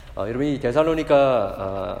여러분 이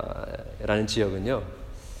데살로니가라는 지역은요,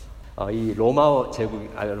 이 로마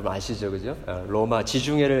제국, 여러분 아시죠, 그죠? 로마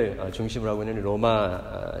지중해를 중심으로 하고 있는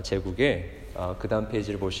로마 제국의 그 다음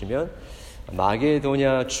페이지를 보시면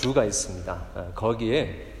마게도냐 주가 있습니다.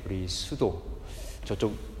 거기에 우리 수도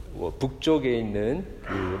저쪽 북쪽에 있는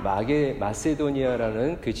그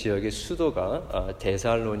마세도니아라는 그 지역의 수도가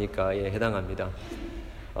데살로니가에 해당합니다.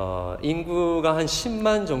 인구가 한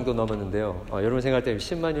 10만 정도 넘었는데요. 여러분 생각할 때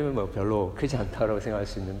 10만이면 뭐 별로 크지 않다고 생각할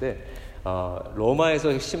수 있는데, 로마에서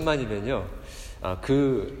 10만이면요,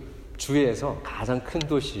 그 주에서 가장 큰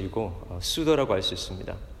도시이고 수도라고 할 수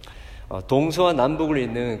있습니다. 동서와 남북을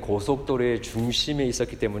잇는 고속도로의 중심에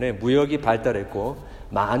있었기 때문에 무역이 발달했고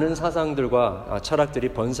많은 사상들과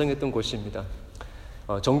철학들이 번성했던 곳입니다.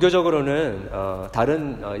 종교적으로는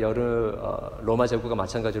다른 여러 로마 제국과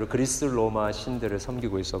마찬가지로 그리스 로마 신들을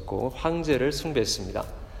섬기고 있었고 황제를 숭배했습니다.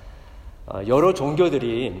 여러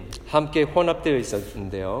종교들이 함께 혼합되어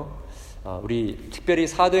있었는데요. 우리 특별히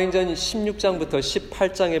사도행전 16장부터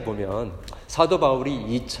 18장에 보면 사도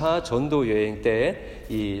바울이 2차 전도 여행 때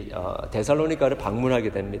이 데살로니가를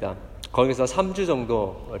방문하게 됩니다. 거기서 3주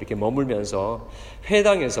정도 이렇게 머물면서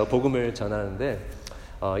회당에서 복음을 전하는데,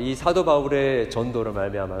 이 사도 바울의 전도를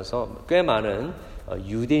말미암아서 꽤 많은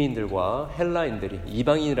유대인들과 헬라인들이,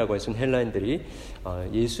 이방인이라고 했던 헬라인들이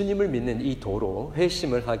예수님을 믿는 이 도로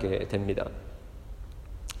회심을 하게 됩니다.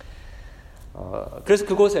 그래서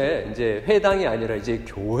그곳에 이제 회당이 아니라 이제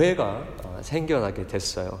교회가 생겨나게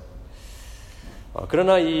됐어요.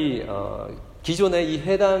 그러나 이 기존에 이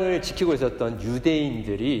회당을 지키고 있었던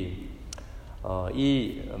유대인들이,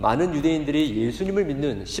 이 많은 유대인들이 예수님을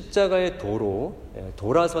믿는 십자가의 도로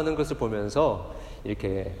돌아서는 것을 보면서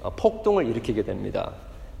이렇게 폭동을 일으키게 됩니다.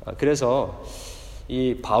 그래서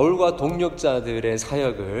이 바울과 동력자들의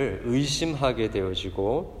사역을 의심하게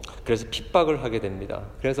되어지고, 그래서 핍박을 하게 됩니다.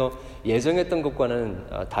 그래서 예정했던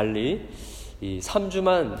것과는 달리 이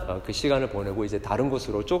 3주만 그 시간을 보내고 이제 다른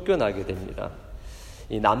곳으로 쫓겨나게 됩니다.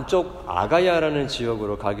 이 남쪽 아가야라는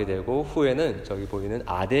지역으로 가게 되고, 후에는 저기 보이는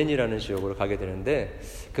아덴이라는 지역으로 가게 되는데,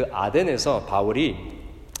 그 아덴에서 바울이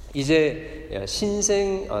이제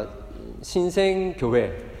신생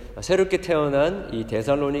교회, 새롭게 태어난 이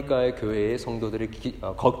데살로니가의 교회의 성도들을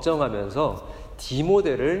걱정하면서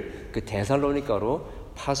디모데를 그 데살로니가로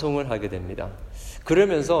파송을 하게 됩니다.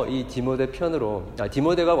 그러면서 이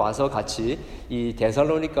디모데가 와서 같이 이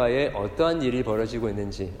데살로니가에 어떠한 일이 벌어지고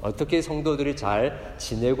있는지, 어떻게 성도들이 잘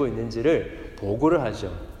지내고 있는지를 보고를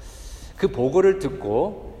하죠. 그 보고를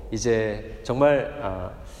듣고 이제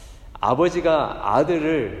정말 아버지가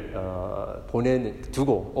아들을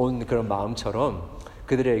두고 온 그런 마음처럼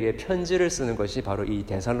그들에게 편지를 쓰는 것이 바로 이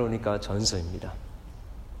데살로니가전서입니다.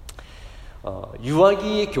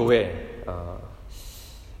 유아기 교회,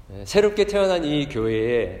 새롭게 태어난 이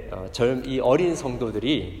교회의 이 어린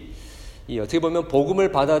성도들이 어떻게 보면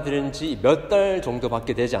복음을 받아들인 지 몇 달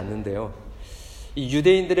정도밖에 되지 않는데요. 이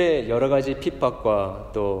유대인들의 여러 가지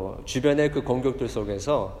핍박과 또 주변의 그 공격들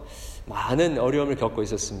속에서 많은 어려움을 겪고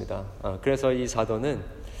있었습니다. 그래서 이 사도는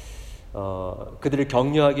그들을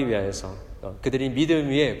격려하기 위하여서, 그들이 믿음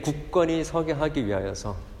위에 굳건히 서게 하기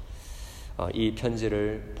위하여서 이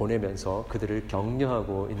편지를 보내면서 그들을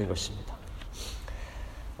격려하고 있는 것입니다.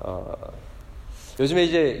 요즘에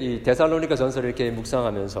이제 이 데살로니가 전서를 이렇게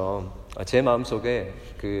묵상하면서 제 마음속에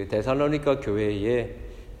그 데살로니가 교회에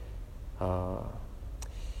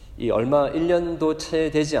이 얼마 1년도 채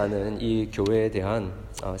되지 않은 이 교회에 대한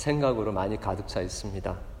생각으로 많이 가득 차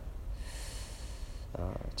있습니다.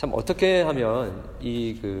 참 어떻게 하면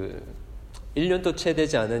이 그 1년도 채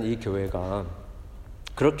되지 않은 이 교회가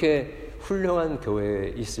그렇게 훌륭한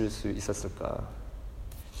교회에 있을 수 있었을까?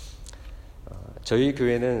 저희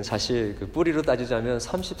교회는 사실 그 뿌리로 따지자면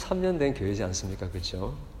 33년 된 교회지 않습니까?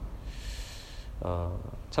 그렇죠?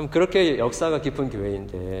 참 그렇게 역사가 깊은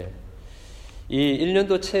교회인데, 이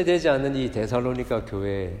 1년도 채 되지 않은 이 데살로니가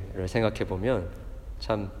교회를 생각해 보면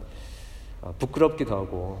참 부끄럽기도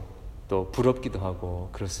하고 또 부럽기도 하고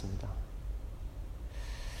그렇습니다.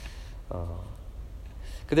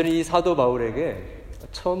 그들은 이 사도 바울에게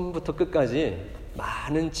처음부터 끝까지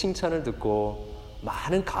많은 칭찬을 듣고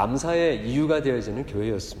많은 감사의 이유가 되어지는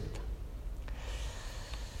교회였습니다.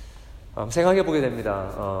 생각해 보게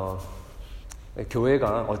됩니다.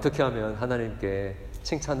 교회가 어떻게 하면 하나님께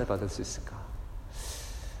칭찬을 받을 수 있을까?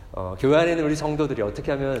 교회 안에 있는 우리 성도들이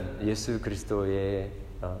어떻게 하면 예수 그리스도의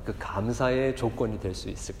그 감사의 조건이 될 수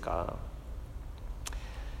있을까?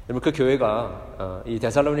 여러분, 그 교회가, 이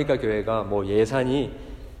데살로니가 교회가 뭐 예산이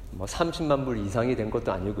 30만 불 이상이 된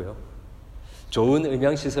것도 아니고요. 좋은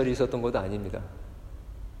음향시설이 있었던 것도 아닙니다.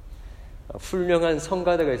 훌륭한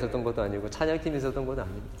성가대가 있었던 것도 아니고 찬양팀이 있었던 것도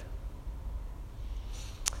아닙니다.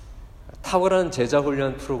 탁월한 제자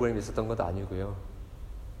훈련 프로그램이 있었던 것도 아니고요.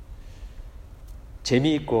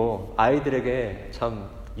 재미있고 아이들에게 참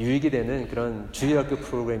유익이 되는 그런 주일학교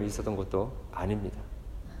프로그램이 있었던 것도 아닙니다.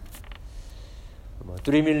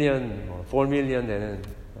 3 밀리언, 4 밀리언 되는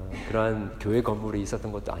그러한 교회 건물이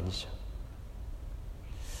있었던 것도 아니죠.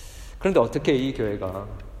 그런데 어떻게 이 교회가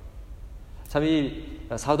참 이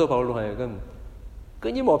사도 바울로 하여금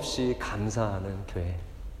끊임없이 감사하는 교회,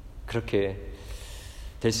 그렇게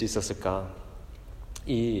될 수 있었을까?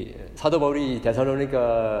 이 사도 바울이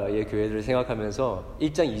데살로니가의 교회를 생각하면서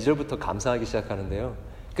 1장 2절부터 감사하기 시작하는데요.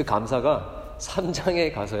 그 감사가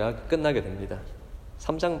 3장에 가서야 끝나게 됩니다.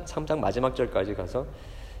 3장 마지막 절까지 가서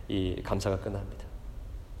이 감사가 끝납니다.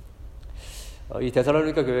 이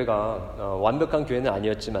데살로니가 교회가 완벽한 교회는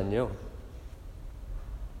아니었지만요,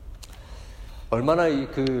 얼마나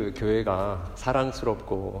그 교회가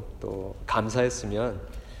사랑스럽고 또 감사했으면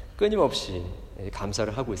끊임없이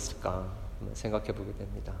감사를 하고 있을까 생각해 보게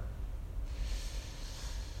됩니다.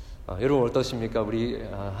 여러분 어떠십니까?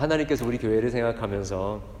 하나님께서 우리 교회를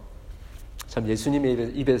생각하면서 참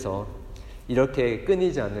예수님의 입에서 이렇게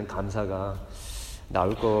끊이지 않는 감사가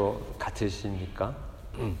나올 것 같으십니까?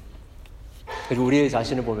 그리고 우리의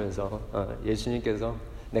자신을 보면서 예수님께서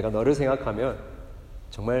내가 너를 생각하면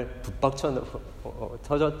정말 북박쳐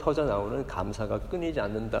터져 나오는 감사가 끊이지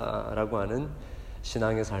않는다라고 하는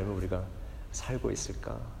신앙의 삶을 우리가 살고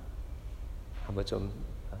있을까? 한번 좀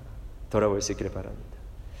돌아볼 수 있기를 바랍니다.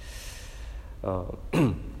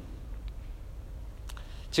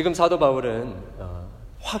 지금 사도 바울은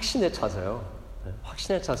확신에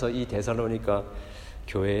차서 이 데살로니가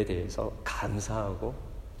교회에 대해서 감사하고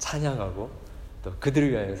찬양하고 또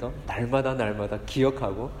그들을 위하여서 날마다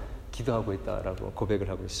기억하고 기도하고 있다라고 고백을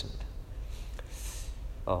하고 있습니다.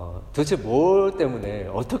 도대체 뭘 때문에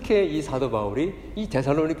어떻게 이 사도 바울이 이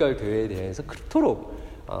데살로니가 교회에 대해서 그토록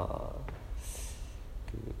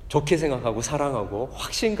좋게 생각하고 사랑하고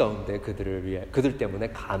확신 가운데 그들 때문에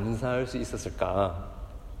감사할 수 있었을까?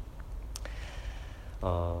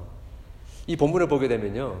 이 본문을 보게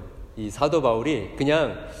되면요, 이 사도 바울이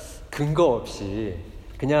그냥 근거 없이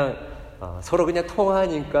그냥 서로 그냥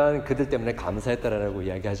통하니까 그들 때문에 감사했다라고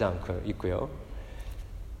이야기하지 않고 있고요,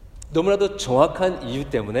 너무나도 정확한 이유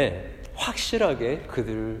때문에 확실하게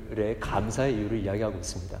그들의 감사의 이유를 이야기하고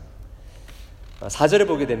있습니다. 4절에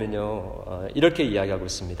보게 되면요, 이렇게 이야기하고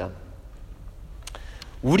있습니다.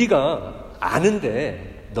 우리가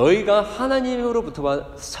아는데 너희가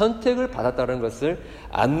하나님으로부터 선택을 받았다는 것을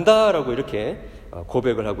안다라고 이렇게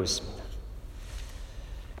고백을 하고 있습니다.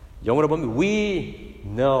 영어로 보면 We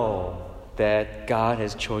know that God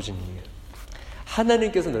has chosen you.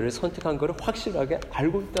 하나님께서 너를 선택한 것을 확실하게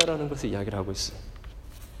알고 있다라는 것을 이야기를 하고 있어요.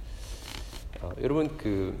 여러분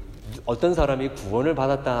어떤 사람이 구원을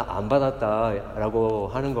받았다 안 받았다라고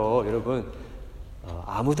하는 거 여러분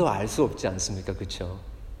아무도 알 수 없지 않습니까? 그렇죠?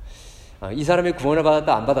 이 사람이 구원을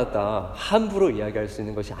받았다 안 받았다 함부로 이야기할 수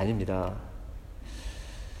있는 것이 아닙니다.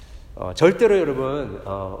 절대로 여러분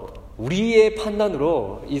우리의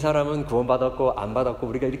판단으로 이 사람은 구원받았고 안 받았고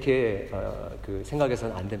우리가 이렇게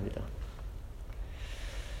생각해서는 안 됩니다.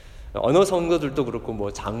 어느 성도들도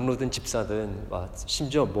그렇고 장로든 집사든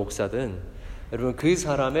심지어 목사든 여러분 그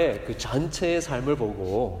사람의 그 전체의 삶을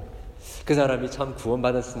보고 그 사람이 참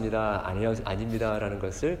구원받았습니다 아닙니다라는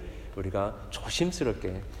것을 우리가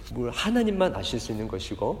조심스럽게 하나님만 아실 수 있는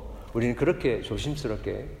것이고 우리는 그렇게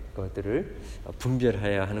조심스럽게 그것들을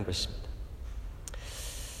분별해야 하는 것입니다.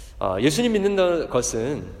 예수님 믿는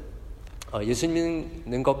것은 예수님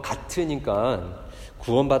믿는 것 같으니까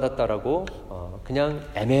구원받았다라고 그냥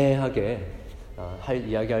애매하게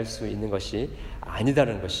이야기할 수 있는 것이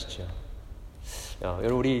아니다라는 것이죠.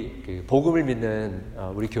 여러분 우리 복음을 믿는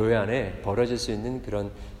우리 교회 안에 벌어질 수 있는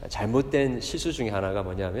그런 잘못된 실수 중에 하나가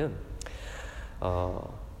뭐냐면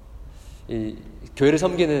이 교회를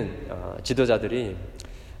섬기는 지도자들이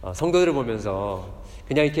성도들을 보면서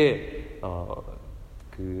그냥 이렇게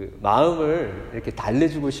마음을 이렇게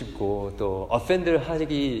달래주고 싶고 또 어펜드를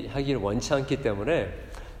하기를 원치 않기 때문에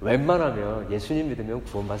웬만하면 예수님 믿으면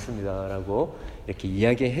구원받습니다라고 이렇게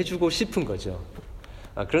이야기해주고 싶은 거죠.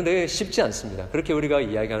 그런데 쉽지 않습니다. 그렇게 우리가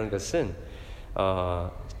이야기하는 것은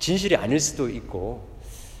진실이 아닐 수도 있고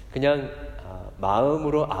그냥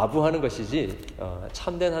마음으로 아부하는 것이지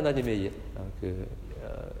참된 하나님의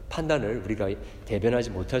판단을 우리가 대변하지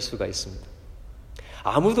못할 수가 있습니다.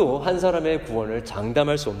 아무도 한 사람의 구원을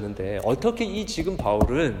장담할 수 없는데 어떻게 이 지금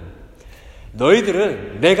바울은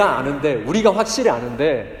너희들은 내가 아는데 우리가 확실히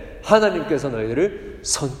아는데 하나님께서 너희들을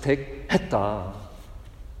선택했다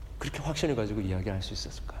그렇게 확신을 가지고 이야기할 수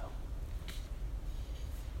있었을까요?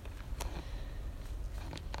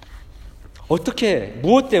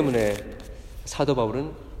 무엇 때문에 사도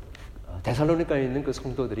바울은 데살로니가에 있는 그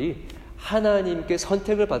성도들이 하나님께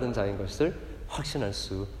선택을 받은 자인 것을 확신할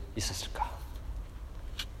수 있었을까?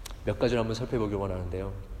 몇 가지를 한번 살펴보길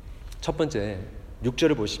원하는데요. 첫 번째,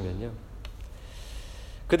 6절을 보시면요,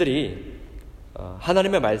 그들이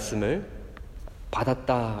하나님의 말씀을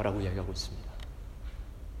받았다라고 이야기하고 있습니다.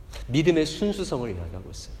 믿음의 순수성을 이야기하고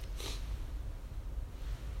있어요.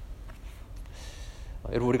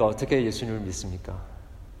 여러분, 우리가 어떻게 예수님을 믿습니까?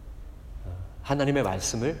 하나님의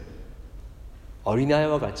말씀을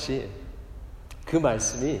어린아이와 같이 그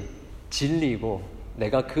말씀이 진리이고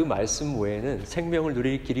내가 그 말씀 외에는 생명을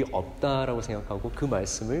누릴 길이 없다라고 생각하고 그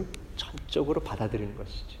말씀을 전적으로 받아들이는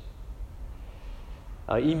것이죠.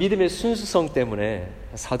 이 믿음의 순수성 때문에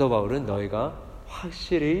사도 바울은 너희가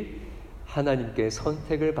확실히 하나님께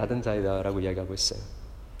선택을 받은 자이다라고 이야기하고 있어요.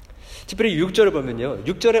 특별히 6절을 보면요,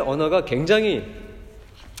 6절의 언어가 굉장히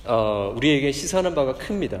우리에게 시사하는 바가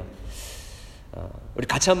큽니다. 우리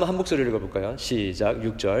같이 한번 한 목소리를 읽어볼까요? 시작.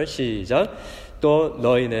 6절 시작. 또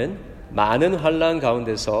너희는 많은 환난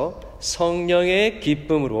가운데서 성령의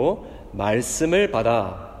기쁨으로 말씀을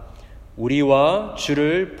받아 우리와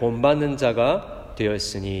주를 본받는 자가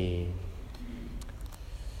되었으니.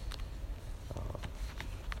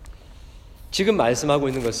 지금 말씀하고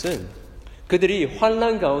있는 것은 그들이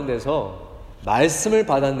환난 가운데서 말씀을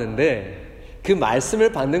받았는데 그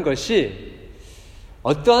말씀을 받는 것이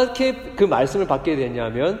어떻게 그 말씀을 받게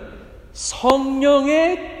되냐면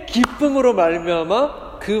성령의 기쁨으로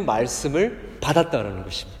말미암아 그 말씀을 받았다는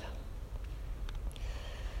것입니다.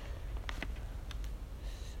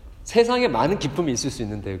 세상에 많은 기쁨이 있을 수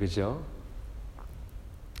있는데요, 그죠?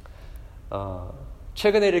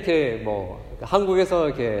 최근에 이렇게 한국에서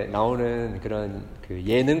이렇게 나오는 그런 그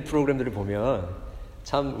예능 프로그램들을 보면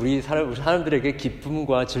참 우리 사람들에게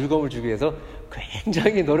기쁨과 즐거움을 주기 위해서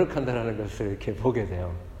굉장히 노력한다는 것을 이렇게 보게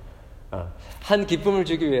돼요. 한 기쁨을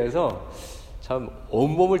주기 위해서 참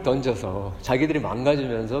온몸을 던져서 자기들이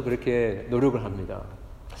망가지면서 그렇게 노력을 합니다.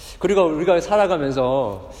 그리고 우리가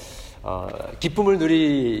살아가면서 기쁨을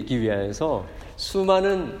누리기 위해서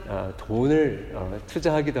수많은 돈을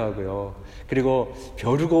투자하기도 하고요. 그리고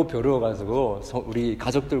벼르고 가지고 우리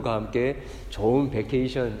가족들과 함께 좋은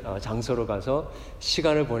베케이션 장소로 가서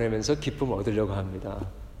시간을 보내면서 기쁨을 얻으려고 합니다.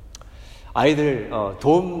 아이들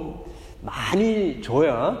돈 많이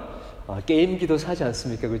줘야 게임기도 사지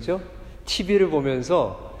않습니까? 그렇죠? TV를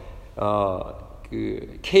보면서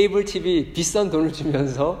그 케이블 TV 비싼 돈을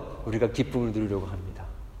주면서 우리가 기쁨을 누리려고 합니다.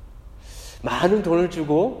 많은 돈을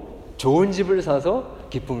주고 좋은 집을 사서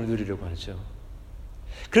기쁨을 누리려고 하죠.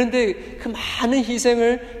 그런데 그 많은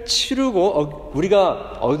희생을 치르고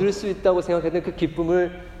우리가 얻을 수 있다고 생각했던 그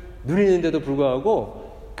기쁨을 누리는데도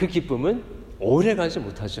불구하고 그 기쁨은 오래 가지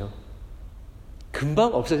못하죠.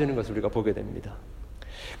 금방 없어지는 것을 우리가 보게 됩니다.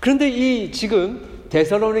 그런데 지금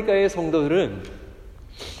데살로니가의 성도들은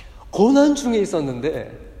고난 중에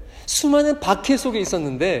있었는데, 수많은 박해 속에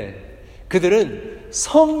있었는데, 그들은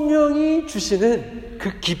성령이 주시는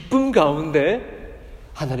그 기쁨 가운데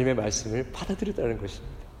하나님의 말씀을 받아들였다는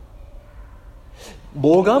것입니다.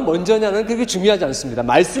 뭐가 먼저냐는 그게 중요하지 않습니다.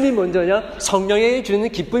 말씀이 먼저냐, 성령이 주는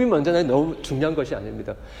기쁨이 먼저냐, 너무 중요한 것이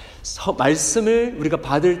아닙니다. 말씀을 우리가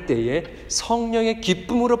받을 때에 성령의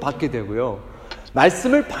기쁨으로 받게 되고요,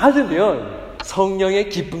 말씀을 받으면 성령의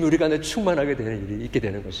기쁨이 우리 가운데 충만하게 되는 일이 있게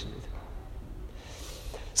되는 것입니다.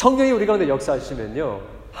 성령이 우리 가운데 역사하시면요,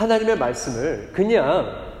 하나님의 말씀을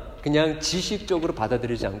그냥 지식적으로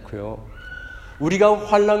받아들이지 않고요, 우리가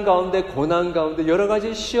환난 가운데, 고난 가운데, 여러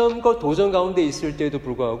가지 시험과 도전 가운데 있을 때에도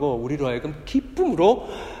불구하고 우리로 하여금 기쁨으로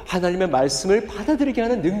하나님의 말씀을 받아들이게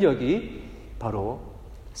하는 능력이 바로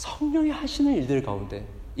성령이 하시는 일들 가운데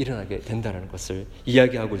일어나게 된다는 것을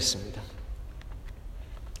이야기하고 있습니다.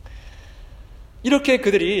 이렇게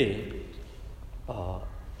그들이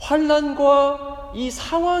환난과 이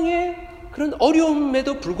상황의 그런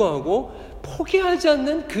어려움에도 불구하고 포기하지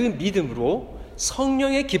않는 그 믿음으로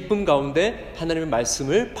성령의 기쁨 가운데 하나님의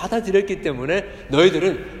말씀을 받아들였기 때문에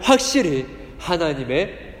너희들은 확실히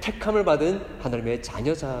하나님의 택함을 받은 하나님의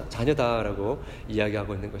자녀다라고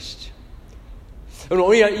이야기하고 있는 것이죠. 여러분,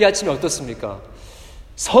 오늘 이 아침에 어떻습니까?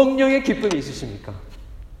 성령의 기쁨이 있으십니까?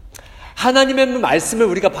 하나님의 말씀을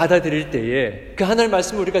우리가 받아들일 때에, 그 하나님의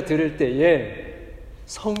말씀을 우리가 들을 때에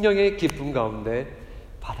성령의 기쁨 가운데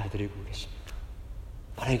받아들이고 계십니까?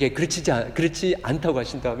 만약에 그렇지 않다고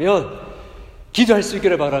하신다면 기도할 수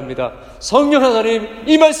있기를 바랍니다. 성령 하나님,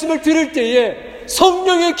 이 말씀을 들을 때에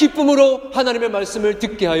성령의 기쁨으로 하나님의 말씀을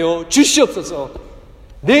듣게 하여 주시옵소서.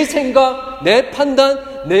 내 생각, 내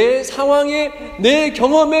판단, 내 상황에, 내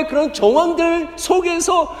경험의 그런 정황들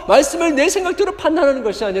속에서 말씀을 내 생각대로 판단하는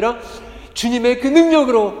것이 아니라 주님의 그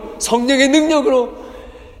능력으로, 성령의 능력으로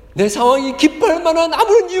내 상황이 기뻐할 만한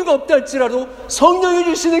아무런 이유가 없다 할지라도 성령이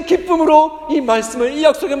주시는 기쁨으로 이 말씀을, 이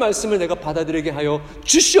약속의 말씀을 내가 받아들이게 하여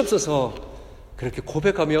주시옵소서. 그렇게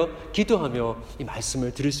고백하며 기도하며 이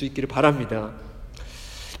말씀을 들을 수 있기를 바랍니다.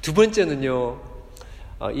 두 번째는요,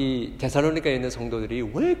 이 데살로니가에 있는 성도들이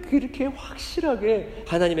왜 그렇게 확실하게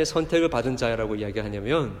하나님의 선택을 받은 자라고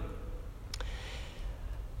이야기하냐면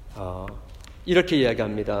이렇게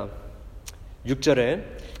이야기합니다. 6절에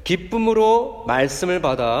기쁨으로 말씀을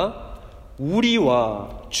받아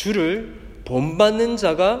우리와 주를 본받는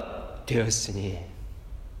자가 되었으니,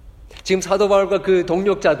 지금 사도 바울과 그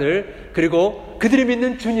동력자들 그리고 그들이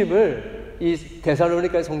믿는 주님을 이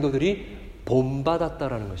데살로니가의 성도들이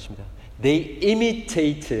본받았다라는 것입니다. They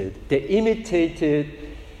imitated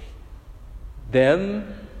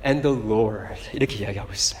them and the Lord. 이렇게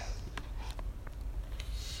이야기하고 있어요.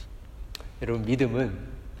 여러분,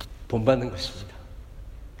 믿음은 본받는 것입니다.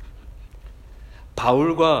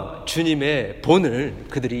 바울과 주님의 본을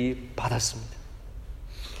그들이 받았습니다.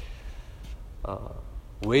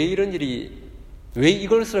 왜 이런 일이, 왜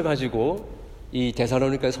이것을 가지고 이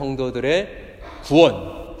데살로니가 성도들의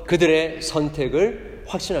구원, 그들의 선택을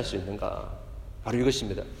확신할 수 있는가? 바로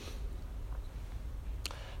이것입니다.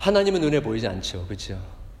 하나님은 눈에 보이지 않죠. 그렇죠?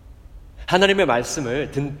 하나님의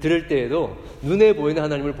말씀을 들을 때에도 눈에 보이는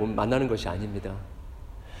하나님을 만나는 것이 아닙니다.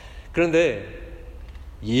 그런데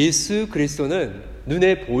예수 그리스도는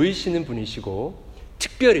눈에 보이시는 분이시고,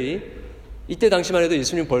 특별히 이때 당시만 해도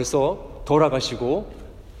예수님 벌써 돌아가시고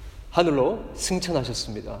하늘로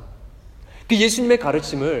승천하셨습니다. 그 예수님의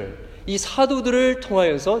가르침을 이 사도들을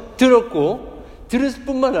통하여서 들었을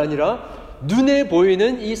뿐만 아니라 눈에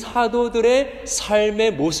보이는 이 사도들의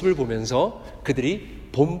삶의 모습을 보면서 그들이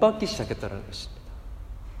본받기 시작했다는 것입니다.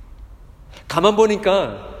 가만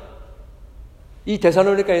보니까 이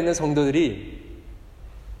데살로니가에 있는 성도들이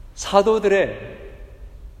사도들의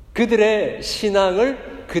그들의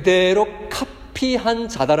신앙을 그대로 카피한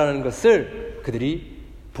자다라는 것을 그들이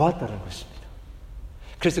보았다는 것입니다.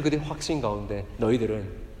 그래서 그들의 확신 가운데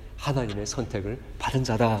너희들은 하나님의 선택을 받은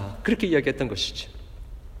자다, 그렇게 이야기했던 것이죠.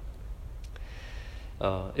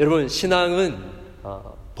 여러분, 신앙은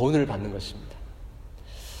본을 받는 것입니다.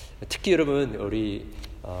 특히 여러분, 우리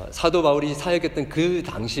사도 바울이 사역했던 그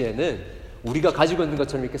당시에는 우리가 가지고 있는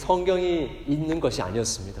것처럼 이렇게 성경이 있는 것이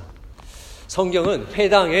아니었습니다. 성경은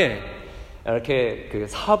회당에 이렇게 그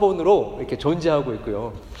사본으로 이렇게 존재하고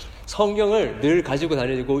있고요. 성경을 늘 가지고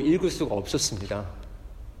다니고 읽을 수가 없었습니다.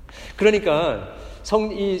 그러니까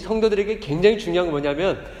이 성도들에게 굉장히 중요한 건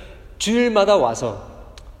뭐냐면, 주일마다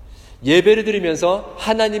와서 예배를 드리면서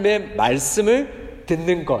하나님의 말씀을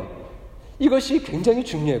듣는 것, 이것이 굉장히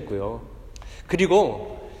중요했고요.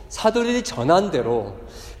 그리고 사도들이 전한 대로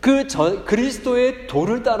그리스도의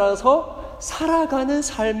도를 따라서 살아가는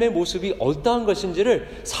삶의 모습이 어떠한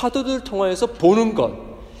것인지를 사도들을 통하여서 보는 것,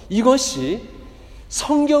 이것이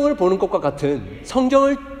성경을 보는 것과 같은,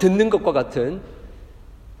 성경을 듣는 것과 같은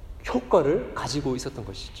효과를 가지고 있었던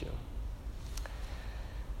것이죠.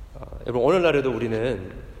 여러분, 오늘날에도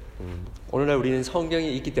우리는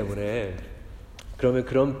성경이 있기 때문에 그러면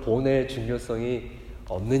그런 본의 중요성이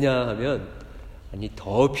없느냐 하면, 아니,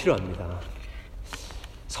 더 필요합니다.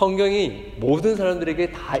 성경이 모든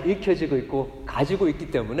사람들에게 다 읽혀지고 있고 가지고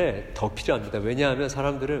있기 때문에 더 필요합니다. 왜냐하면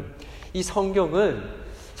사람들은 이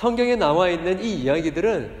성경에 나와 있는 이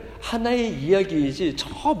이야기들은 하나의 이야기이지,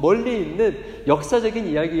 저 멀리 있는 역사적인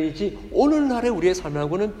이야기이지 오늘날의 우리의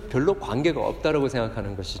삶하고는 별로 관계가 없다라고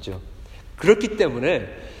생각하는 것이죠. 그렇기 때문에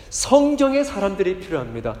성경의 사람들이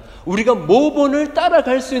필요합니다. 우리가 모본을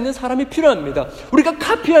따라갈 수 있는 사람이 필요합니다. 우리가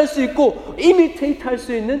카피할 수 있고 이미테이트 할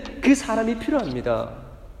수 있는 그 사람이 필요합니다.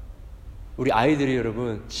 우리 아이들이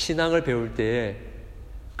여러분, 신앙을 배울 때에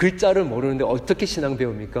글자를 모르는데 어떻게 신앙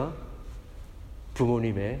배웁니까?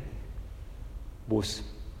 부모님의 모습,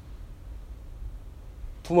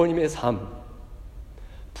 부모님의 삶,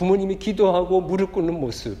 부모님이 기도하고 무릎 꿇는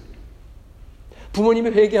모습, 부모님이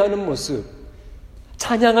회개하는 모습,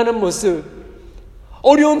 찬양하는 모습,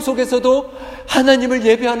 어려움 속에서도 하나님을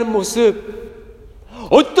예배하는 모습,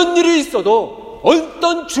 어떤 일이 있어도,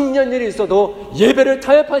 어떤 중요한 일이 있어도 예배를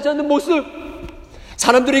타협하지 않는 모습,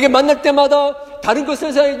 사람들에게 만날 때마다 다른 것을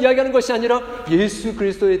이야기하는 것이 아니라 예수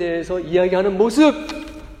그리스도에 대해서 이야기하는 모습,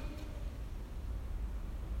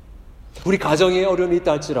 우리 가정에 어려움이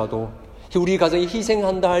있다 할지라도, 우리 가정이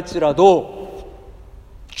희생한다 할지라도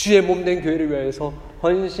주의 몸된 교회를 위해서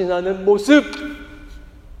헌신하는 모습,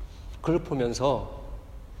 그걸 보면서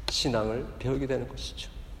신앙을 배우게 되는 것이죠.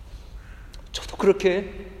 저도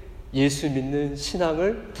그렇게 예수 믿는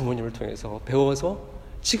신앙을 부모님을 통해서 배워서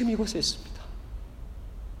지금 이곳에 있습니다.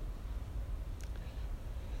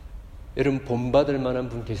 여러분, 본받을 만한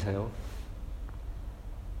분 계세요?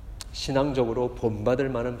 신앙적으로 본받을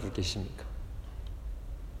만한 분 계십니까?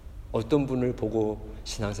 어떤 분을 보고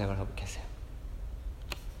신앙생활을 하고 계세요?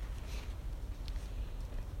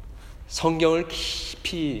 성경을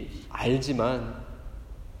깊이 알지만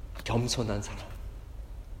겸손한 사람,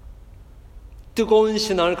 뜨거운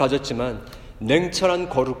신앙을 가졌지만 냉철한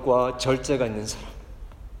거룩과 절제가 있는 사람,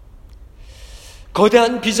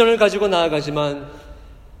 거대한 비전을 가지고 나아가지만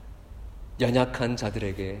연약한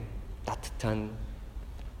자들에게 따뜻한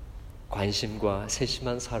관심과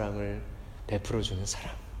세심한 사랑을 베풀어주는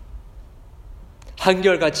사람,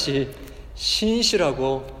 한결같이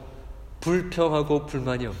신실하고 불평하고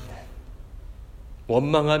불만이 없는,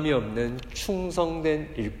 원망함이 없는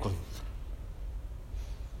충성된 일꾼.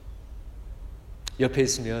 옆에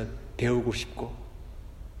있으면 배우고 싶고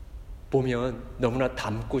보면 너무나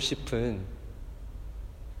닮고 싶은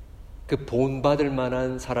그 본받을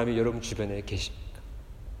만한 사람이 여러분 주변에 계십니까?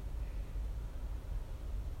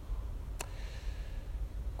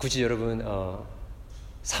 굳이 여러분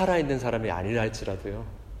살아있는 사람이 아니라 할지라도요,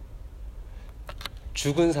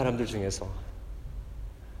 죽은 사람들 중에서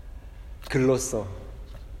글로써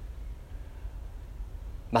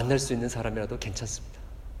만날 수 있는 사람이라도 괜찮습니다.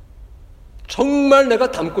 정말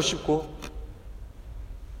내가 닮고 싶고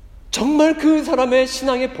정말 그 사람의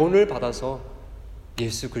신앙의 본을 받아서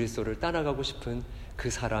예수 그리스도를 따라가고 싶은 그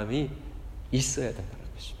사람이 있어야 된다는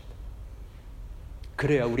것입니다.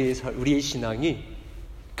 그래야 우리의 신앙이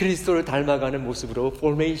그리스도를 닮아가는 모습으로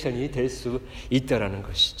포메이션이 될 수 있다라는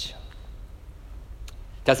것이죠.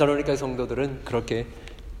 데살로니가 성도들은 그렇게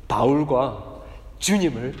바울과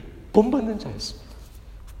주님을 본받는 자였습니다.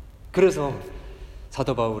 그래서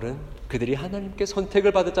사도 바울은 그들이 하나님께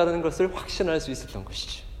선택을 받았다는 것을 확신할 수 있었던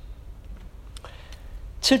것이죠.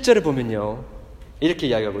 7절을 보면요, 이렇게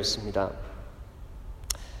이야기하고 있습니다.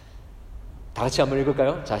 다 같이 한번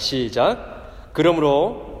읽을까요? 자, 시작.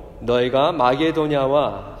 그러므로 너희가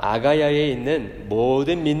마게도냐와 아가야에 있는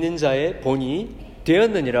모든 믿는 자의 본이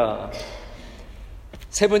되었느니라.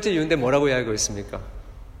 세 번째 이유인데 뭐라고 이야기하고 있습니까?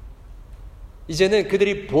 이제는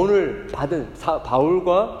그들이 본을 받은,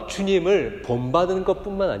 바울과 주님을 본받은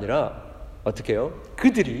것뿐만 아니라 어떻게 해요?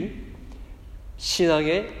 그들이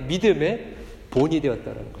신앙의 믿음의 본이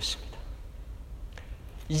되었다는 것입니다.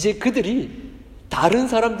 이제 그들이 다른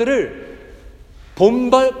사람들을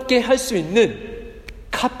본받게 할 수 있는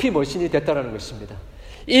카피 머신이 됐다는 것입니다.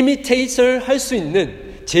 이미테이션을 할 수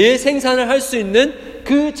있는, 재생산을 할 수 있는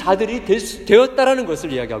그 자들이 되었다라는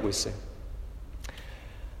것을 이야기하고 있어요.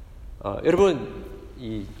 여러분,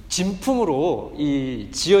 이 진품으로 이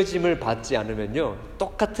지어짐을 받지 않으면요,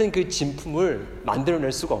 똑같은 그 진품을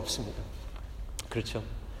만들어낼 수가 없습니다. 그렇죠?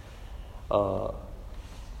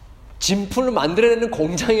 진품을 만들어내는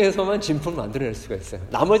공장에서만 진품을 만들어낼 수가 있어요.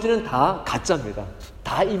 나머지는 다 가짜입니다.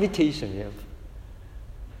 다 이미테이션이에요.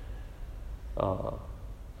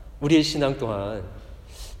 우리의 신앙 또한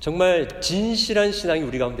정말 진실한 신앙이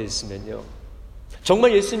우리 가운데 있으면요,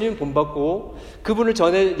 정말 예수님을 본받고 그분을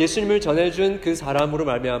예수님을 전해준 그 사람으로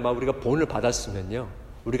말미암아 우리가 본을 받았으면요,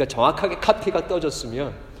 우리가 정확하게 카피가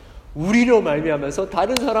떠졌으면 우리로 말미암아서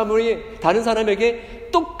다른 사람에게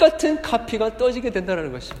똑같은 카피가 떠지게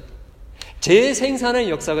된다는 것입니다.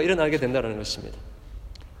 재생산의 역사가 일어나게 된다는 것입니다.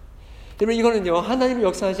 그러면 이거는요, 하나님이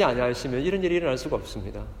역사하지 아니하시면 이런 일이 일어날 수가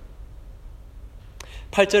없습니다.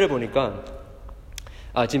 8절에 보니까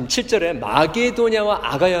지금 7절에 마게도냐와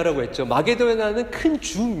아가야라고 했죠. 마게도냐는 큰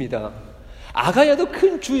주입니다. 아가야도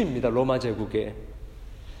큰 주입니다. 로마 제국에.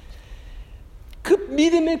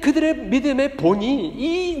 그들의 믿음의 본이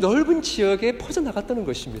이 넓은 지역에 퍼져나갔다는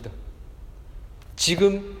것입니다.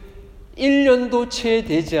 지금 1년도 채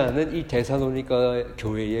되지 않은 이 데살로니가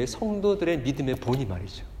교회의 성도들의 믿음의 본이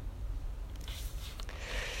말이죠.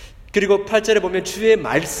 그리고 8절에 보면 주의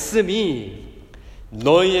말씀이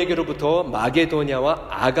너희에게로부터 마게도냐와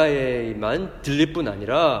아가야에만 들릴 뿐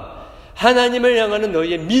아니라 하나님을 향하는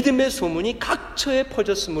너희의 믿음의 소문이 각처에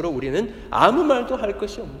퍼졌으므로 우리는 아무 말도 할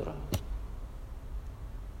것이 없노라.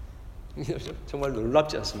 정말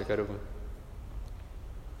놀랍지 않습니까, 여러분?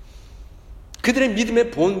 그들의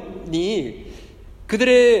믿음의 본이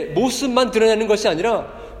그들의 모습만 드러내는 것이 아니라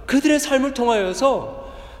그들의 삶을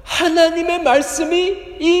통하여서 하나님의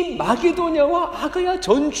말씀이 이 마게도냐와 아가야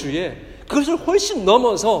전주에 그것을 훨씬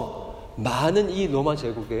넘어서 많은 이 로마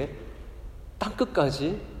제국의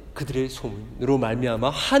땅끝까지 그들의 소문으로 말미암아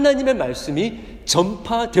하나님의 말씀이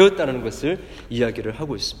전파되었다는 것을 이야기를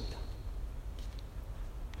하고 있습니다.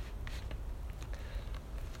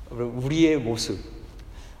 우리의 모습,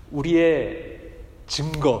 우리의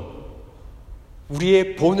증거,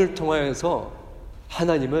 우리의 본을 통하여서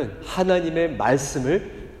하나님은 하나님의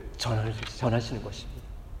말씀을 전하시는 것입니다.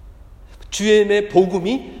 주의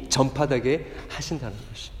복음이 전파되게 하신다는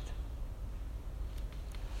것입니다.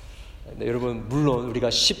 네, 여러분, 물론 우리가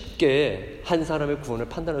쉽게 한 사람의 구원을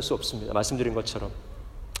판단할 수 없습니다. 말씀드린 것처럼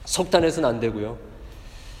속단해서는 안 되고요.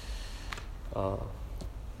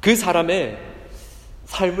 그 사람의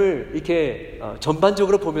삶을 이렇게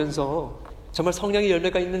전반적으로 보면서 정말 성령의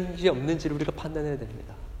열매가 있는지 없는지를 우리가 판단해야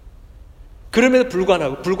됩니다. 그럼에도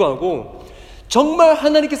불구하고 정말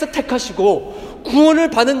하나님께서 택하시고 구원을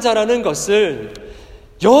받은 자라는 것을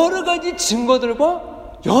여러 가지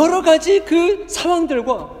증거들과 여러 가지 그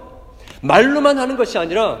상황들과 말로만 하는 것이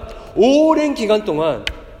아니라 오랜 기간 동안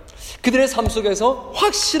그들의 삶 속에서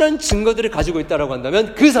확실한 증거들을 가지고 있다고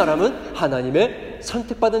한다면 그 사람은 하나님의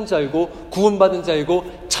선택받은 자이고 구원받은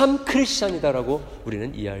자이고 참 크리스찬이다라고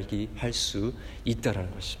우리는 이야기할 수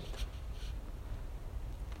있다는 것입니다.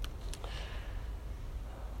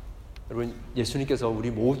 여러분, 예수님께서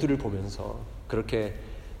우리 모두를 보면서 그렇게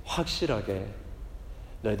확실하게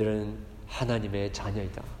너희들은 하나님의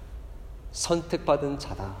자녀이다, 선택받은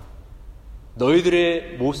자다,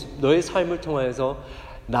 너희들의 모습, 너의 삶을 통하여서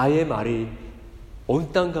나의 말이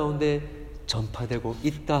온 땅 가운데 전파되고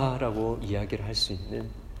있다라고 이야기를 할 수 있는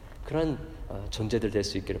그런 존재들 될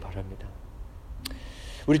수 있기를 바랍니다.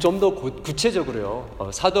 우리 좀 더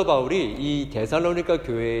구체적으로요, 사도 바울이 이 데살로니가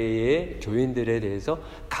교회의 교인들에 대해서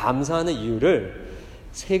감사하는 이유를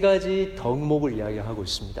세 가지 덕목을 이야기하고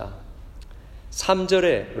있습니다.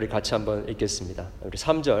 3절에 우리 같이 한번 읽겠습니다. 우리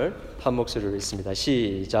 3절 한 목소리로 읽습니다.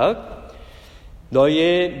 시작.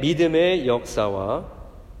 너희의 믿음의 역사와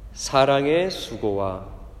사랑의 수고와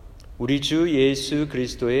우리 주 예수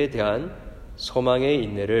그리스도에 대한 소망의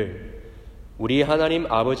인내를 우리 하나님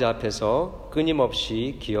아버지 앞에서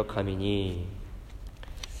끊임없이 기억함이니.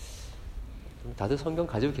 다들 성경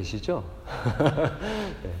가지고 계시죠?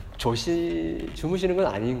 네, 주무시는 건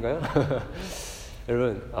아닌가요?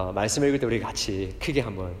 여러분, 말씀 읽을 때 우리 같이 크게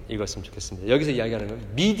한번 읽었으면 좋겠습니다. 여기서 이야기하는 건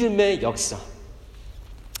믿음의 역사.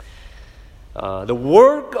 The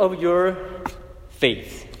work of your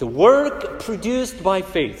faith. The work produced by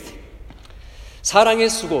faith. 사랑의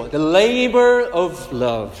수고. The labor of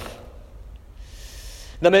love.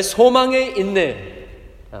 그 다음에 소망의 인내.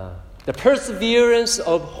 The perseverance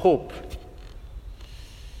of hope.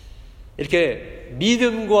 이렇게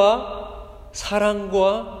믿음과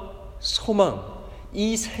사랑과 소망,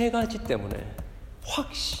 이 세 가지 때문에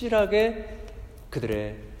확실하게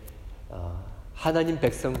그들의 하나님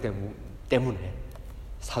백성 때문에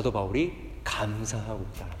사도 바울이 감사하고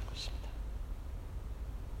있다는 것입니다.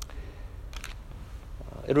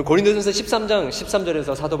 여러분, 고린도전서 13장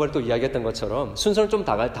 13절에서 사도 바울이 또 이야기했던 것처럼 순서는 좀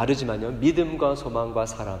다르지만요, 믿음과 소망과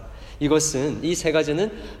사랑, 이것은 이 세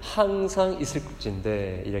가지는 항상 있을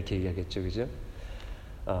것인데 이렇게 이야기했죠, 그죠?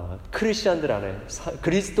 크리스천들 안에,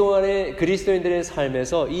 그리스도인들의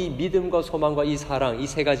삶에서 이 믿음과 소망과 이 사랑, 이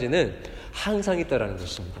세 가지는 항상 있다라는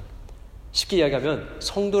것입니다. 쉽게 이야기하면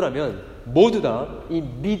성도라면 모두 다 이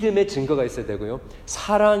믿음의 증거가 있어야 되고요,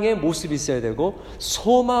 사랑의 모습이 있어야 되고,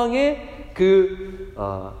 소망의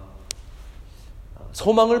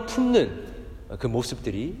소망을 품는 그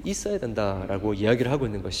모습들이 있어야 된다라고 이야기를 하고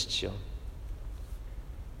있는 것이지요.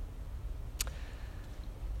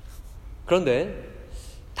 그런데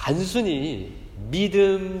단순히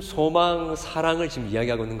믿음, 소망, 사랑을 지금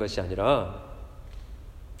이야기하고 있는 것이 아니라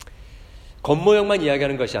겉모양만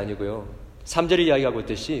이야기하는 것이 아니고요, 3절이 이야기하고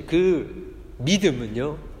있듯이 그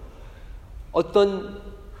믿음은요, 어떤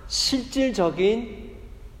실질적인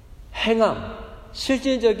행함,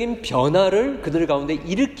 실질적인 변화를 그들 가운데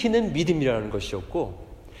일으키는 믿음이라는 것이었고,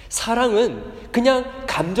 사랑은 그냥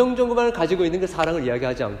감정적으로만 가지고 있는 그 사랑을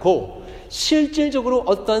이야기하지 않고 실질적으로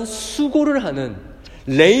어떠한 수고를 하는,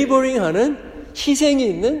 레이버링하는, 희생이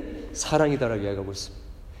있는 사랑이다라고 이야기하고 있습니다.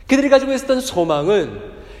 그들이 가지고 있었던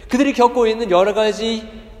소망은 그들이 겪고 있는 여러 가지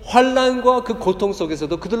환난과 그 고통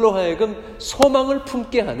속에서도 그들로 하여금 소망을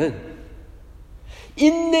품게 하는,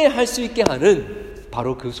 인내할 수 있게 하는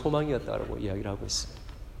바로 그 소망이었다라고 이야기를 하고 있습니다.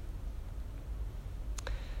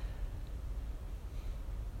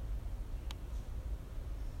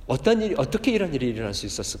 어떻게 이런 일이 일어날 수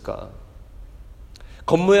있었을까?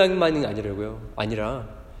 겉모양만이 아니라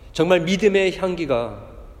정말 믿음의 향기가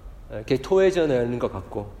이렇게 토해져 내는 것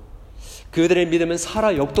같고, 그들의 믿음은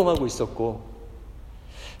살아 역동하고 있었고,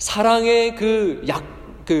 사랑의 그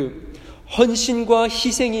헌신과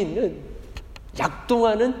희생이 있는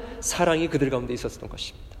약동하는 사랑이 그들 가운데 있었던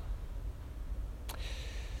것입니다.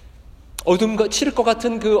 어둠과 치를 것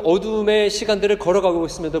같은 그 어둠의 시간들을 걸어가고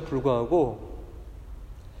있음에도 불구하고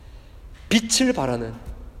빛을 발하는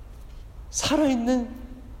살아있는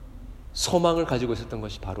소망을 가지고 있었던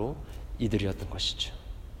것이 바로 이들이었던 것이죠.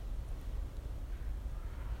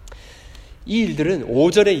 이 일들은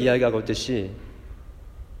 5절에 이야기하고 있듯이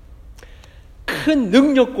큰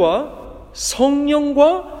능력과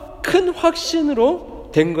성령과 큰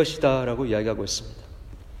확신으로 된 것이다 라고 이야기하고 있습니다.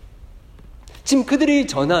 지금 그들이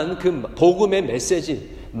전한 그 복음의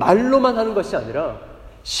메시지, 말로만 하는 것이 아니라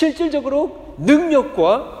실질적으로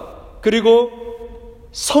능력과 그리고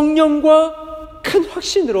성령과 큰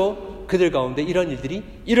확신으로 그들 가운데 이런 일들이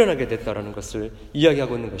일어나게 됐다라는 것을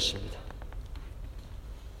이야기하고 있는 것입니다.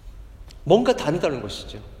 뭔가 다르다는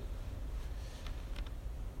것이죠.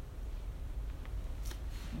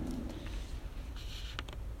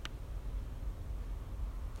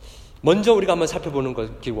 먼저 우리가 한번 살펴보는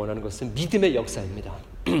것이 원하는 것은 믿음의 역사입니다.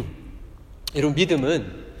 여러분,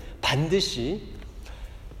 믿음은 반드시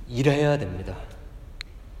일해야 됩니다.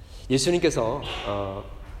 예수님께서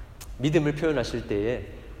믿음을 표현하실 때에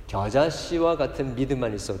겨자씨와 같은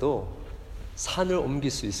믿음만 있어도 산을 옮길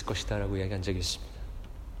수 있을 것이다 라고 이야기한 적이 있습니다.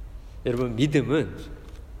 여러분, 믿음은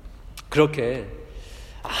그렇게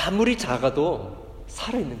아무리 작아도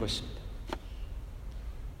살아있는 것입니다.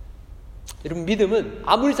 여러분, 믿음은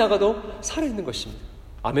아무리 작아도 살아있는 것입니다.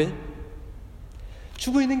 아멘.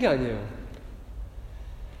 죽어있는 게 아니에요.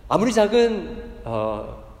 아무리 작은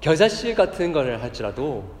겨자씨 같은 거를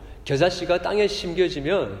할지라도 겨자씨가 땅에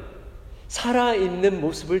심겨지면 살아있는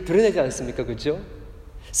모습을 드러내지 않습니까? 그렇죠?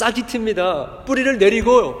 싹이 틉니다. 뿌리를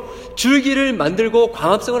내리고 줄기를 만들고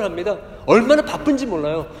광합성을 합니다. 얼마나 바쁜지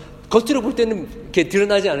몰라요. 겉으로 볼 때는 이렇게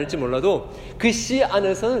드러나지 않을지 몰라도 그 씨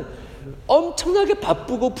안에서는 엄청나게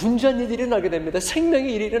바쁘고 분주한 일이 일어나게 됩니다.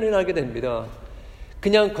 생명의 일이 일어나게 됩니다.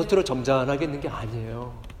 그냥 겉으로 점잖하게 있는 게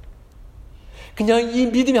아니에요. 그냥 이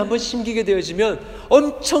믿음이 한번 심기게 되어지면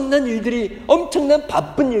엄청난 일들이, 엄청난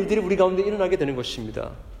바쁜 일들이 우리 가운데 일어나게 되는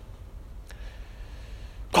것입니다.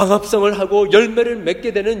 광합성을 하고 열매를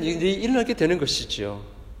맺게 되는 일이 일어나게 되는 것이지요.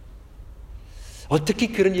 어떻게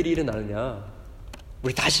그런 일이 일어나느냐?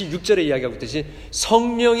 우리 다시 6절에 이야기하고 있듯이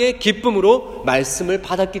성령의 기쁨으로 말씀을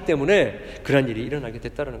받았기 때문에 그런 일이 일어나게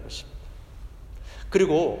됐다는 것입니다.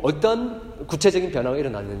 그리고 어떤 구체적인 변화가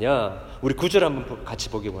일어났느냐? 우리 9절 한번 같이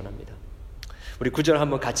보기 원합니다. 우리 9절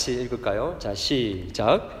한번 같이 읽을까요? 자,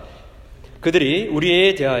 시작. 그들이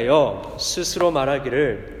우리에 대하여 스스로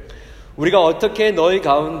말하기를 우리가 어떻게 너희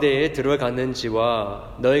가운데에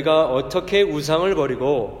들어갔는지와 너희가 어떻게 우상을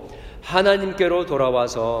버리고 하나님께로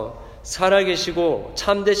돌아와서 살아계시고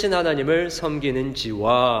참되신 하나님을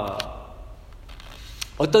섬기는지와.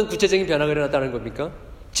 어떤 구체적인 변화가 일어났다는 겁니까?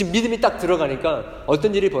 지금 믿음이 딱 들어가니까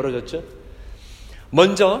어떤 일이 벌어졌죠?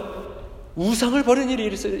 먼저 우상을 버리는 일이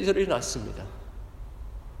일어났습니다.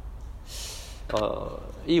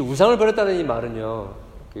 이 우상을 버렸다는 이 말은요,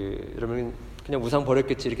 여러분 그냥 우상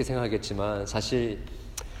버렸겠지 이렇게 생각하겠지만 사실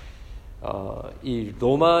이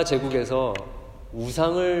로마 제국에서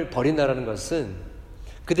우상을 버린다라는 것은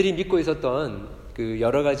그들이 믿고 있었던 그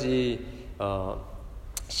여러 가지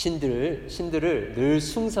신들을 늘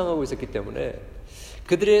숭상하고 있었기 때문에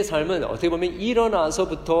그들의 삶은 어떻게 보면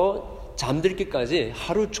일어나서부터 잠들기까지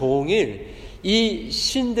하루 종일 이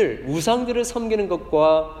신들, 우상들을 섬기는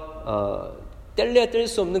것과 뗄래야 뗄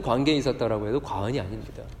수 없는 관계에 있었다라고 해도 과언이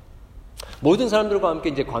아닙니다. 모든 사람들과 함께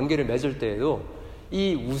이제 관계를 맺을 때에도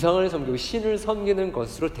이 우상을 섬기고 신을 섬기는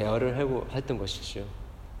것으로 대화를 했던 것이죠.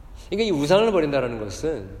 그러니까 이 우상을 버린다는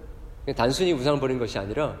것은 단순히 우상을 버린 것이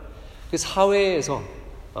아니라 그 사회에서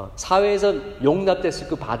용납됐을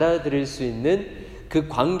그 받아들일 수 있는 그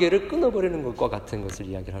관계를 끊어버리는 것과 같은 것을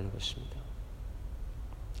이야기를 하는 것입니다.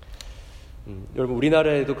 여러분,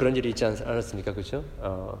 우리나라에도 그런 일이 있지 않았습니까? 그렇죠?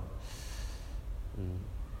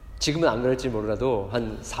 지금은 안 그럴지 몰라도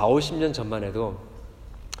한 4, 50년 전만 해도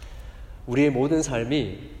우리의 모든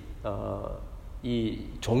삶이 이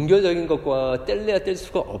종교적인 것과 뗄래야 뗄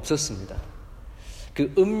수가 없었습니다.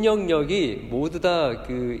 그 음력력이 모두 다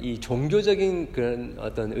이 종교적인 그런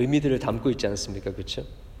어떤 의미들을 담고 있지 않습니까? 그렇죠?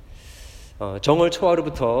 정월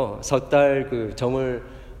초하루부터 섣달 그 정월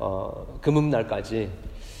금음날까지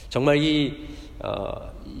정말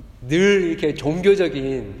늘 이렇게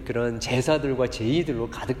종교적인 그런 제사들과 제의들로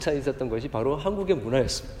가득 차 있었던 것이 바로 한국의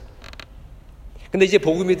문화였습니다. 근데 이제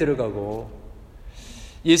복음이 들어가고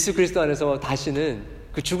예수 그리스도 안에서 다시는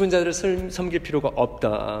그 죽은 자들을 섬길 필요가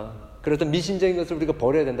없다. 그렇던 미신적인 것을 우리가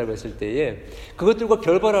버려야 된다고 했을 때에 그것들과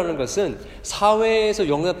결별하는 것은 사회에서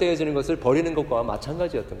용납되어지는 것을 버리는 것과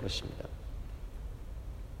마찬가지였던 것입니다.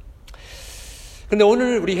 그런데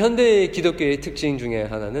오늘 우리 현대 기독교의 특징 중에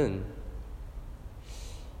하나는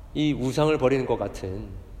이 우상을 버리는 것 같은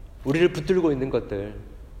우리를 붙들고 있는 것들,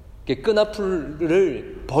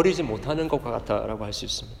 끈앞풀을 버리지 못하는 것과 같다라고 할 수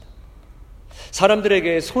있습니다.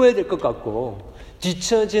 사람들에게 소외될 것 같고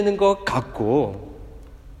뒤처지는 것 같고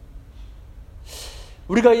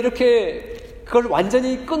우리가 이렇게 그걸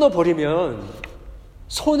완전히 끊어버리면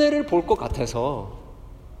손해를 볼 것 같아서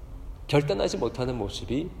결단하지 못하는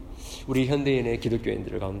모습이 우리 현대인의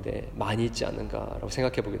기독교인들 가운데 많이 있지 않은가라고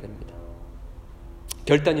생각해 보게 됩니다.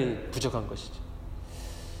 결단이 부족한 것이죠.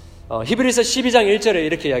 히브리서 12장 1절에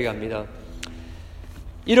이렇게 이야기합니다.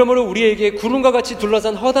 이러므로 우리에게 구름과 같이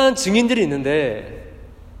둘러싼 허다한 증인들이 있는데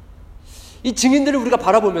이 증인들을 우리가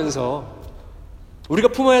바라보면서 우리가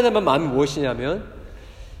품어야 할 마음이 무엇이냐면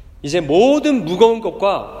이제 모든 무거운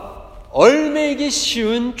것과 얼매이기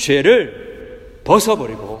쉬운 죄를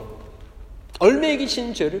벗어버리고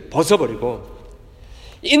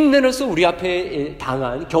인내로서 우리 앞에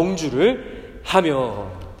당한 경주를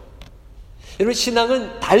하며, 여러분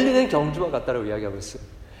신앙은 달리는 경주와 같다고 이야기하고 있어요.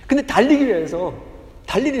 근데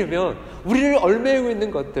달리려면 우리를 얽매이고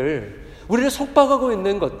있는 것들, 우리를 속박하고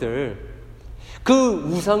있는 것들, 그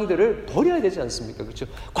우상들을 버려야 되지 않습니까? 그렇죠?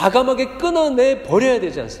 과감하게 끊어내 버려야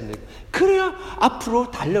되지 않습니까? 그래야 앞으로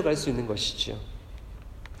달려갈 수 있는 것이죠.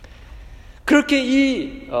 그렇게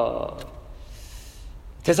이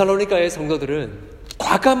데살로니가의 성도들은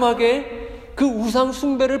과감하게 그 우상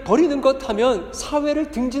숭배를 버리는 것 하면 사회를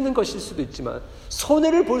등지는 것일 수도 있지만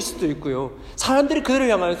손해를 볼 수도 있고요, 사람들이 그들을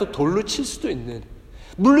향하여서 돌로 칠 수도 있는,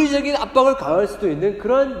 물리적인 압박을 가할 수도 있는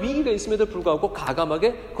그러한 위기가 있음에도 불구하고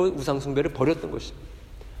과감하게 그 우상 숭배를 버렸던 것이죠.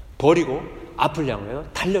 버리고 앞을 향하여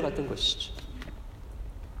달려갔던 것이죠.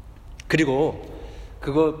 그리고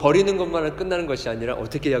그거 버리는 것만은 끝나는 것이 아니라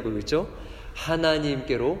어떻게 이야기하고 있죠?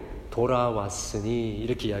 하나님께로 돌아왔으니,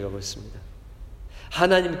 이렇게 이야기하고 있습니다.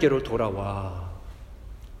 하나님께로 돌아와.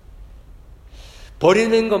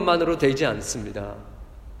 버리는 것만으로 되지 않습니다.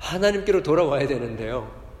 하나님께로 돌아와야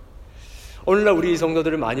되는데요, 오늘날 우리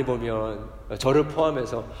성도들을 많이 보면 저를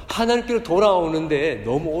포함해서 하나님께로 돌아오는데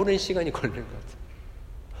너무 오랜 시간이 걸리는 것 같아요.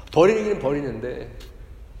 버리긴 버리는데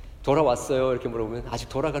돌아왔어요 이렇게 물어보면 아직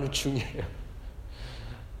돌아가는 중이에요.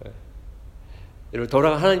 여러분,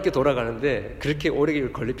 하나님께 돌아가는데 그렇게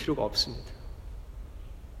오래 걸릴 필요가 없습니다.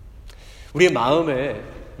 우리의 마음에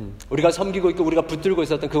우리가 섬기고 있고 우리가 붙들고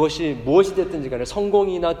있었던 그것이 무엇이 됐든지 간에,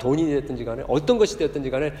 성공이나 돈이 됐든지 간에, 어떤 것이 됐든지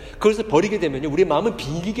간에 그것을 버리게 되면요, 우리 마음은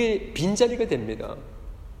빈자리가 됩니다.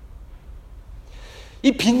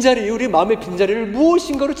 이 빈자리, 우리 마음의 빈자리를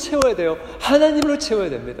무엇인가로 채워야 돼요. 하나님으로 채워야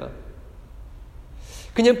됩니다.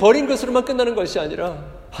 그냥 버린 것으로만 끝나는 것이 아니라,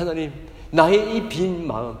 하나님, 나의 이 빈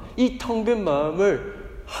마음, 이 텅 빈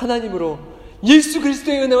마음을 하나님으로, 예수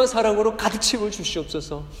그리스도의 은혜와 사랑으로 가득 채워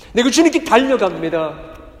주시옵소서. 내가 주님께 달려갑니다.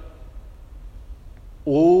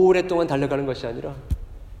 오랫동안 달려가는 것이 아니라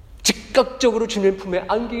즉각적으로 주님 품에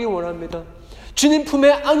안기기 원합니다. 주님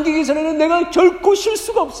품에 안기기 전에는 내가 결코 쉴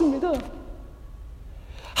수가 없습니다.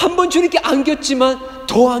 한번 주님께 안겼지만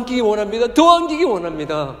더 안기기 원합니다. 더 안기기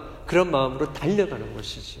원합니다. 그런 마음으로 달려가는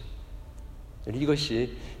것이지.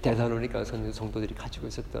 이것이 데살로니가 성도들이 가지고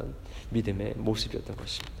있었던 믿음의 모습이었던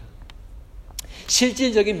것입니다.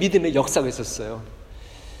 실질적인 믿음의 역사가 있었어요.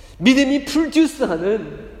 믿음이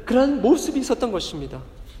프로듀스하는 그러한 모습이 있었던 것입니다.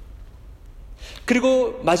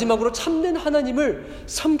 그리고 마지막으로 참된 하나님을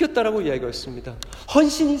섬겼다라고 이야기했습니다.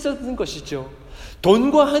 헌신이 있었던 것이죠.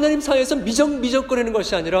 돈과 하나님 사이에서 미적거리는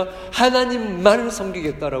것이 아니라 하나님만을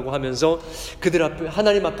섬기겠다라고 하면서 그들 앞에,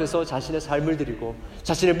 하나님 앞에서 자신의 삶을 드리고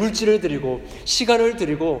자신의 물질을 드리고 시간을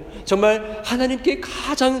드리고 정말 하나님께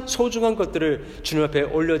가장 소중한 것들을 주님 앞에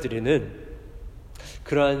올려드리는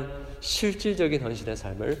그러한 실질적인 헌신의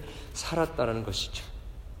삶을 살았다는 것이죠.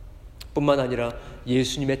 뿐만 아니라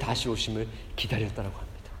예수님의 다시 오심을 기다렸다고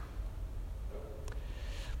합니다.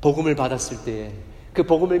 복음을 받았을 때에, 그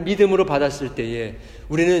복음을 믿음으로 받았을 때에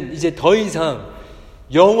우리는 이제 더 이상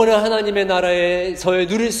영원한 하나님의 나라에서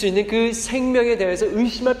누릴 수 있는 그 생명에 대해서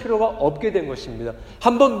의심할 필요가 없게 된 것입니다.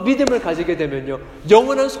 한번 믿음을 가지게 되면요,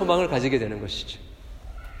 영원한 소망을 가지게 되는 것이죠.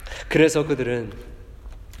 그래서 그들은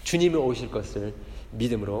주님이 오실 것을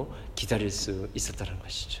믿음으로 기다릴 수 있었다는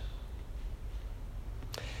것이죠.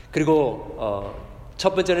 그리고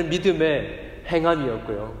첫 번째는 믿음의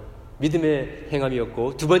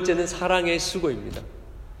행함이었고, 두 번째는 사랑의 수고입니다.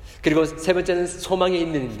 그리고 세 번째는 소망의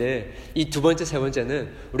인내인데, 이 두 번째, 세 번째는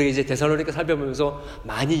우리가 이제 데살로니가 살펴보면서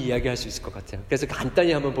많이 이야기할 수 있을 것 같아요. 그래서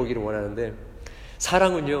간단히 한번 보기를 원하는데,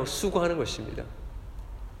 사랑은요, 수고하는 것입니다.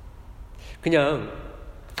 그냥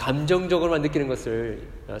감정적으로만 느끼는 것을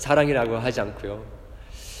사랑이라고 하지 않고요,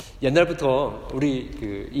 옛날부터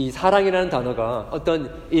이 사랑이라는 단어가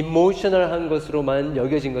어떤 이모셔널한 것으로만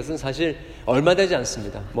여겨진 것은 사실 얼마 되지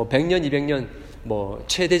않습니다. 100년, 200년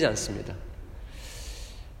최되지 않습니다.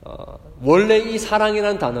 원래 이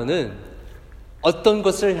사랑이라는 단어는 어떤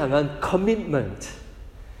것을 향한 commitment,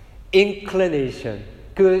 inclination,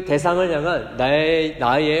 그 대상을 향한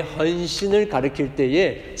나의 헌신을 가리킬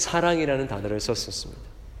때에 사랑이라는 단어를 썼었습니다.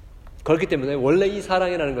 그렇기 때문에 원래 이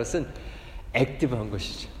사랑이라는 것은 액티브한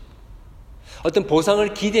것이죠. 어떤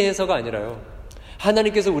보상을 기대해서가 아니라요.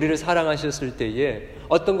 하나님께서 우리를 사랑하셨을 때에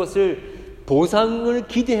어떤 것을 보상을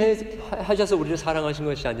기대하셔서 우리를 사랑하신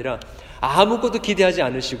것이 아니라 아무것도 기대하지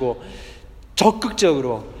않으시고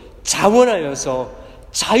적극적으로 자원하여서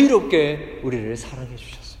자유롭게 우리를 사랑해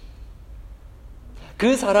주셨어요.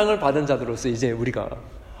 그 사랑을 받은 자들로서 이제 우리가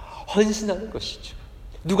헌신하는 것이죠.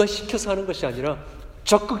 누가 시켜서 하는 것이 아니라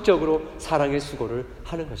적극적으로 사랑의 수고를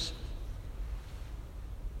하는 것입니다.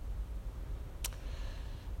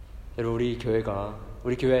 여러분,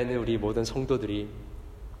 우리 교회에 있는 우리 모든 성도들이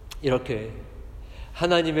이렇게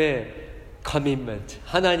하나님의 커미트먼트,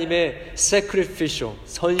 하나님의 sacrificial,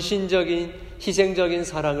 선신적인, 희생적인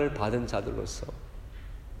사랑을 받은 자들로서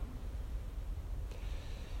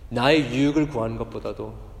나의 유익을 구하는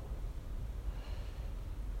것보다도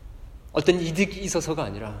어떤 이득이 있어서가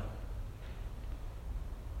아니라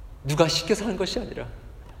누가 시켜서 하는 것이 아니라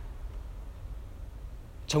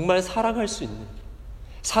정말 사랑할 수 있는,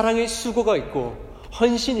 사랑의 수고가 있고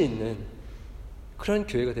헌신이 있는 그런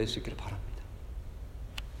교회가 될 수 있기를 바랍니다.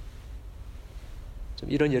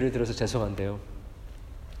 좀 이런 예를 들어서 죄송한데요.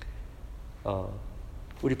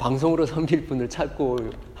 우리 방송으로 섬길 분을 찾고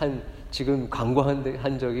지금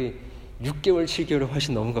광고한 적이 6개월, 7개월이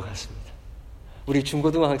훨씬 넘은 것 같습니다. 우리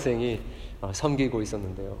중고등학생이 섬기고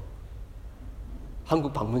있었는데요.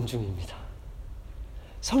 한국 방문 중입니다.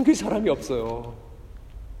 섬길 사람이 없어요.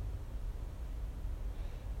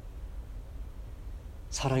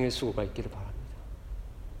 사랑의 수고가 있기를 바랍니다.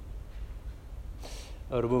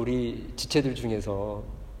 여러분, 우리 지체들 중에서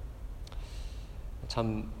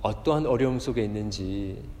참 어떠한 어려움 속에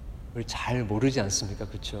있는지 우리 잘 모르지 않습니까?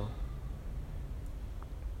 그렇죠?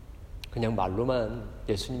 그냥 말로만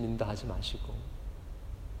예수님 믿는다 하지 마시고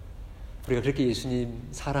우리가 그렇게 예수님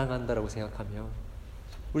사랑한다라고 생각하면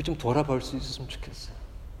우리 좀 돌아볼 수 있었으면 좋겠어요.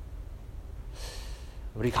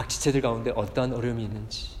 우리 각 지체들 가운데 어떠한 어려움이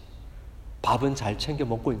있는지, 밥은 잘 챙겨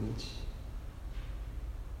먹고 있는지,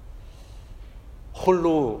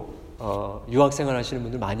 홀로 유학생활 하시는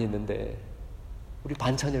분들 많이 있는데 우리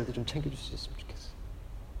반찬이라도 좀 챙겨줄 수 있으면 좋겠어요.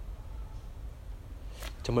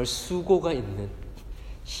 정말 수고가 있는,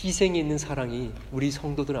 희생이 있는 사랑이 우리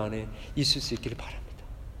성도들 안에 있을 수 있기를 바랍니다.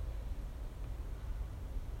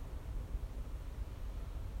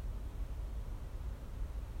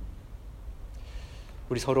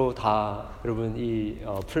 우리 서로 다 여러분 이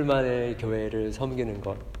풀만의 교회를 섬기는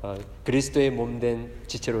것, 그리스도의 몸된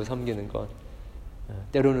지체로 섬기는 것,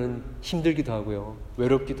 때로는 힘들기도 하고요,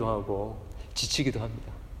 외롭기도 하고 지치기도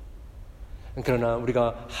합니다. 그러나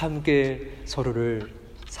우리가 함께 서로를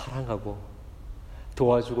사랑하고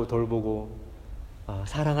도와주고 돌보고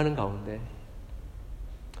사랑하는 가운데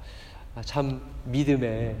참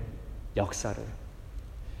믿음의 역사를,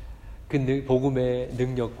 그 복음의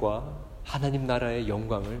능력과 하나님 나라의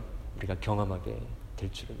영광을 우리가 경험하게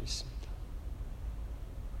될 줄을 믿습니다.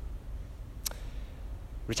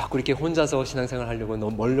 우리 자꾸 이렇게 혼자서 신앙생활 하려고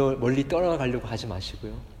너무 멀리 떠나가려고 하지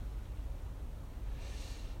마시고요.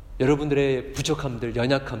 여러분들의 부족함들,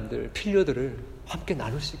 연약함들, 필요들을 함께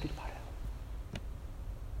나눌 수 있기를 바라요.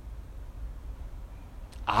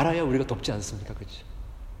 알아야 우리가 돕지 않습니까? 그렇죠?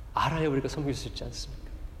 알아야 우리가 섬길 수 있지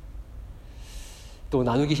않습니까? 또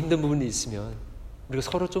나누기 힘든 부분이 있으면 우리가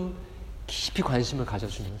서로 좀 깊이 관심을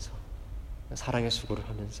가져주면서 사랑의 수고를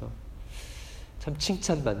하면서 참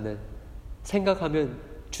칭찬받는, 생각하면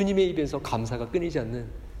주님의 입에서 감사가 끊이지 않는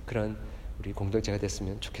그런 우리 공동체가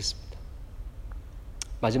됐으면 좋겠습니다.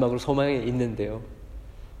 마지막으로 소망이 있는데요.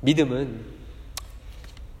 믿음은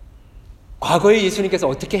과거에 예수님께서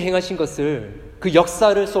어떻게 행하신 것을 그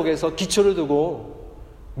역사를 속에서 기초를 두고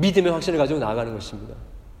믿음의 확신을 가지고 나아가는 것입니다.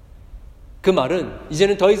 그 말은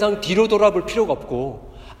이제는 더 이상 뒤로 돌아볼 필요가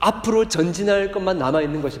없고 앞으로 전진할 것만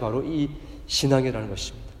남아있는 것이 바로 이 신앙이라는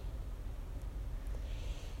것입니다.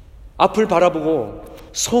 앞을 바라보고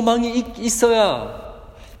소망이 있어야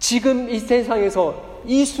지금 이 세상에서,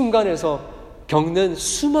 이 순간에서 겪는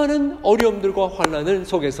수많은 어려움들과 환난을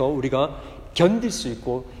속에서 우리가 견딜 수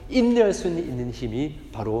있고 인내할 수 있는 힘이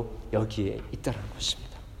바로 여기에 있다는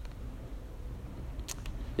것입니다.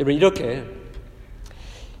 여러분, 이렇게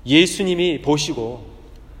예수님이 보시고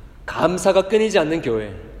감사가 끊이지 않는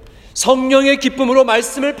교회, 성령의 기쁨으로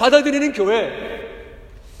말씀을 받아들이는 교회,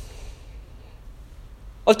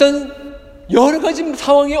 어떤 여러 가지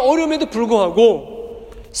상황의 어려움에도 불구하고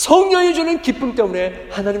성령이 주는 기쁨 때문에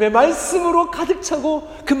하나님의 말씀으로 가득 차고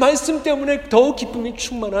그 말씀 때문에 더욱 기쁨이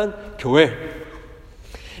충만한 교회,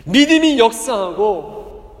 믿음이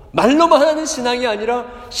역사하고 말로만 하는 신앙이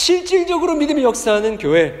아니라 실질적으로 믿음이 역사하는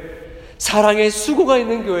교회, 사랑의 수고가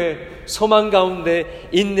있는 교회, 소망 가운데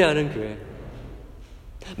인내하는 교회,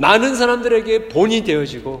 많은 사람들에게 본이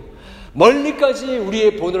되어지고 멀리까지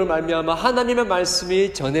우리의 본으로 말미암아 하나님의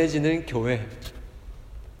말씀이 전해지는 교회,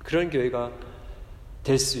 그런 교회가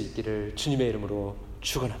될 수 있기를 주님의 이름으로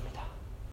축원합니다.